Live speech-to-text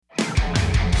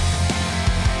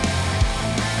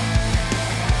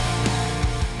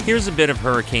Here's a bit of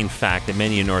hurricane fact that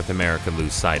many in North America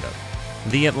lose sight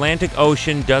of. The Atlantic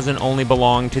Ocean doesn't only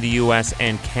belong to the U.S.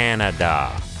 and Canada.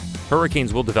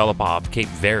 Hurricanes will develop off Cape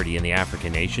Verde in the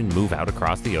African nation, move out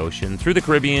across the ocean, through the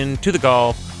Caribbean, to the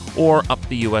Gulf, or up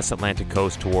the U.S. Atlantic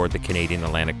coast toward the Canadian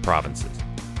Atlantic provinces.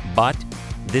 But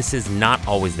this is not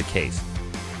always the case.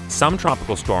 Some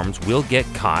tropical storms will get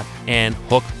caught and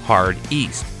hook hard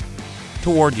east,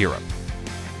 toward Europe.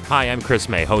 Hi, I'm Chris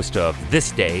May, host of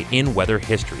This Day in Weather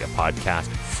History, a podcast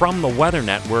from the Weather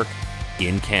Network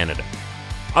in Canada.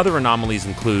 Other anomalies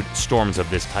include storms of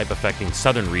this type affecting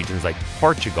southern regions like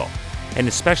Portugal, and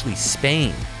especially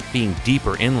Spain, being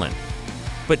deeper inland.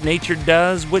 But nature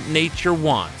does what nature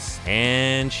wants,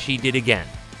 and she did again.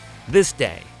 This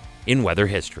day in weather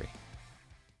history.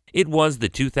 It was the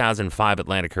 2005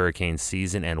 Atlantic hurricane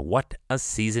season, and what a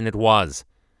season it was.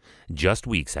 Just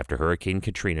weeks after Hurricane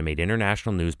Katrina made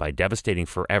international news by devastating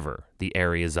forever the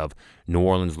areas of New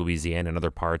Orleans, Louisiana, and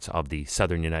other parts of the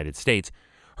southern United States,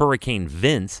 Hurricane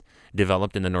Vince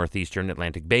developed in the northeastern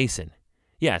Atlantic basin.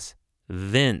 Yes,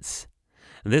 Vince.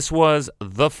 This was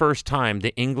the first time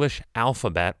the English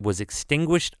alphabet was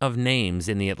extinguished of names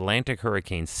in the Atlantic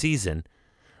hurricane season.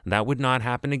 That would not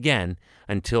happen again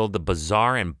until the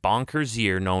bizarre and bonkers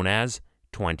year known as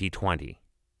 2020.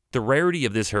 The rarity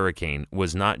of this hurricane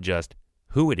was not just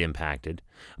who it impacted,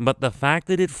 but the fact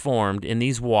that it formed in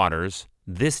these waters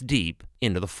this deep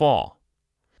into the fall.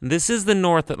 This is the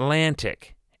North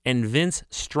Atlantic, and Vince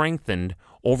strengthened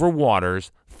over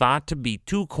waters thought to be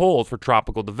too cold for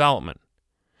tropical development.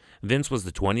 Vince was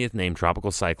the 20th named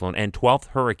tropical cyclone and 12th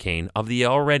hurricane of the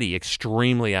already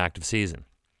extremely active season.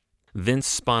 Vince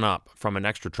spun up from an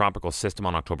extratropical system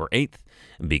on October 8th,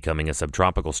 becoming a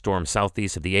subtropical storm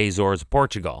southeast of the Azores,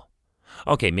 Portugal.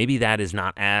 Okay, maybe that is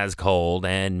not as cold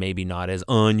and maybe not as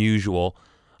unusual,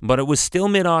 but it was still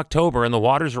mid-October and the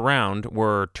waters around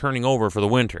were turning over for the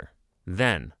winter.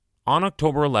 Then, on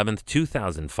October 11th,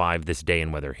 2005, this day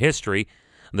in weather history,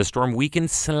 the storm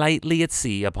weakened slightly at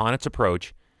sea upon its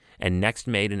approach and next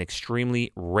made an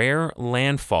extremely rare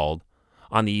landfall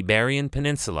on the Iberian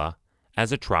Peninsula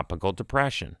as a tropical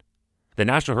depression. The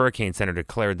National Hurricane Center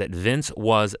declared that Vince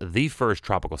was the first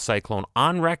tropical cyclone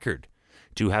on record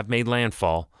to have made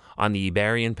landfall on the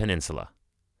Iberian Peninsula.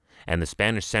 And the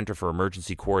Spanish Center for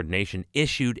Emergency Coordination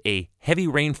issued a heavy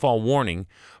rainfall warning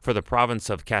for the province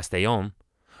of Castellón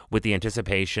with the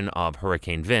anticipation of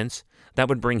Hurricane Vince that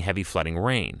would bring heavy flooding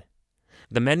rain.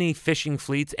 The many fishing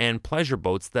fleets and pleasure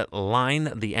boats that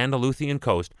line the Andalusian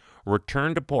coast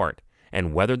returned to port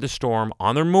and weathered the storm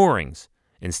on their moorings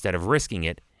instead of risking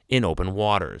it in open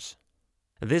waters.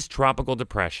 This tropical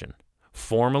depression,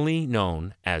 formerly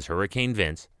known as Hurricane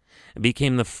Vince,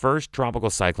 became the first tropical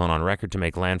cyclone on record to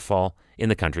make landfall in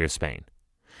the country of Spain.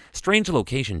 Strange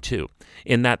location, too,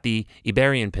 in that the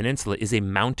Iberian Peninsula is a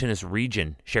mountainous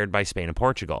region shared by Spain and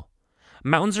Portugal.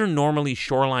 Mountains are normally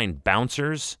shoreline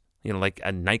bouncers, like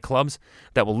nightclubs,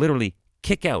 that will literally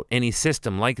kick out any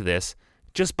system like this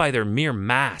just by their mere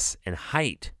mass and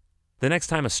height. The next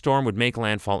time a storm would make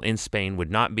landfall in Spain would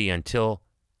not be until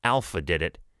Alpha did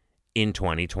it in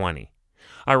 2020.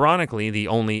 Ironically, the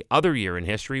only other year in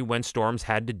history when storms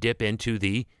had to dip into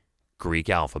the Greek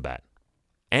alphabet.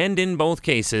 And in both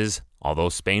cases, although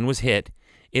Spain was hit,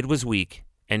 it was weak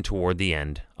and toward the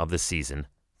end of the season,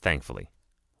 thankfully.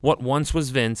 What once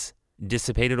was Vince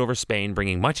dissipated over Spain,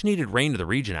 bringing much-needed rain to the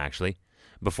region, actually,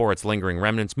 before its lingering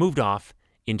remnants moved off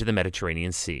into the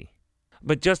Mediterranean Sea.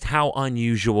 But just how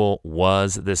unusual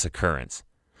was this occurrence?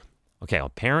 Okay,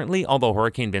 apparently, although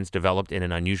Hurricane Vince developed in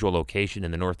an unusual location in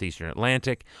the northeastern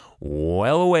Atlantic,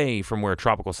 well away from where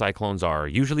tropical cyclones are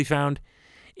usually found,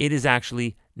 it is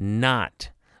actually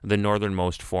not the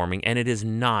northernmost forming, and it is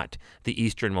not the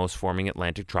easternmost forming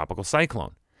Atlantic tropical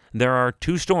cyclone. There are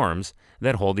two storms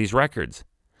that hold these records: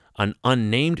 an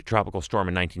unnamed tropical storm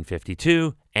in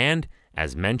 1952 and,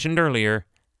 as mentioned earlier,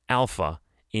 Alpha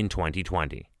in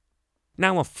 2020.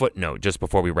 Now a footnote just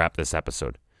before we wrap this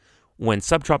episode. When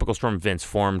subtropical storm Vince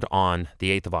formed on the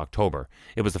 8th of October,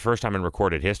 it was the first time in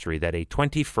recorded history that a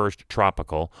 21st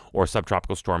tropical or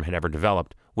subtropical storm had ever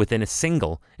developed within a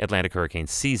single Atlantic hurricane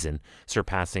season,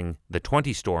 surpassing the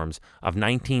 20 storms of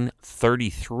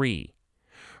 1933.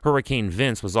 Hurricane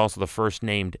Vince was also the first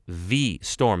named V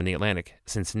storm in the Atlantic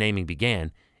since naming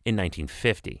began in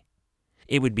 1950.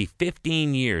 It would be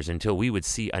 15 years until we would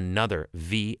see another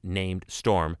V-named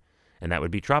storm, and that would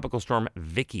be Tropical Storm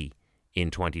Vicky in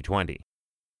 2020.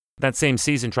 That same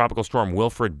season, Tropical Storm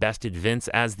Wilfred bested Vince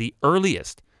as the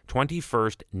earliest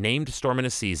 21st named storm in a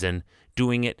season,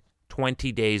 doing it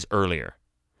 20 days earlier.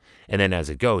 And then as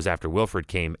it goes, after Wilfred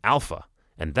came Alpha,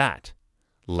 and that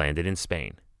landed in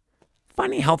Spain.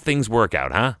 Funny how things work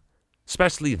out, huh?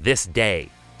 Especially this day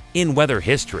in weather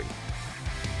history.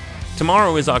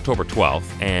 Tomorrow is October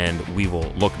 12th, and we will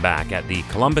look back at the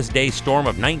Columbus Day storm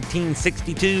of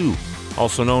 1962,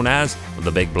 also known as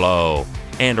the Big Blow,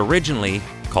 and originally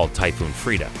called Typhoon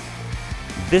Frida.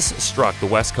 This struck the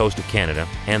west coast of Canada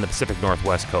and the Pacific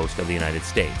Northwest coast of the United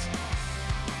States.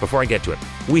 Before I get to it,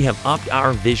 we have upped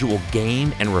our visual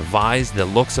game and revised the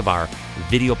looks of our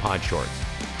video pod shorts.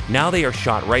 Now they are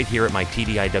shot right here at my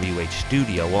TDIWH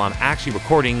studio while I'm actually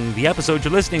recording the episode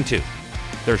you're listening to.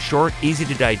 They're short, easy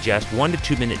to digest, 1 to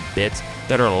 2 minute bits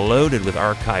that are loaded with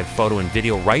archived photo and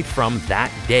video right from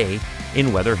that day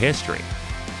in weather history.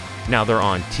 Now they're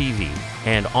on TV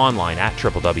and online at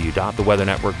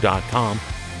www.theweathernetwork.com,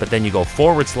 but then you go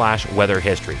 /weather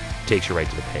history, takes you right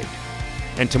to the page.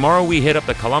 And tomorrow we hit up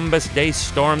the Columbus Day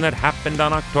storm that happened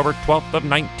on October 12th of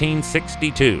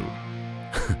 1962.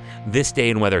 This day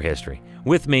in weather history.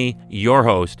 With me, your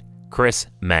host, Chris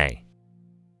May.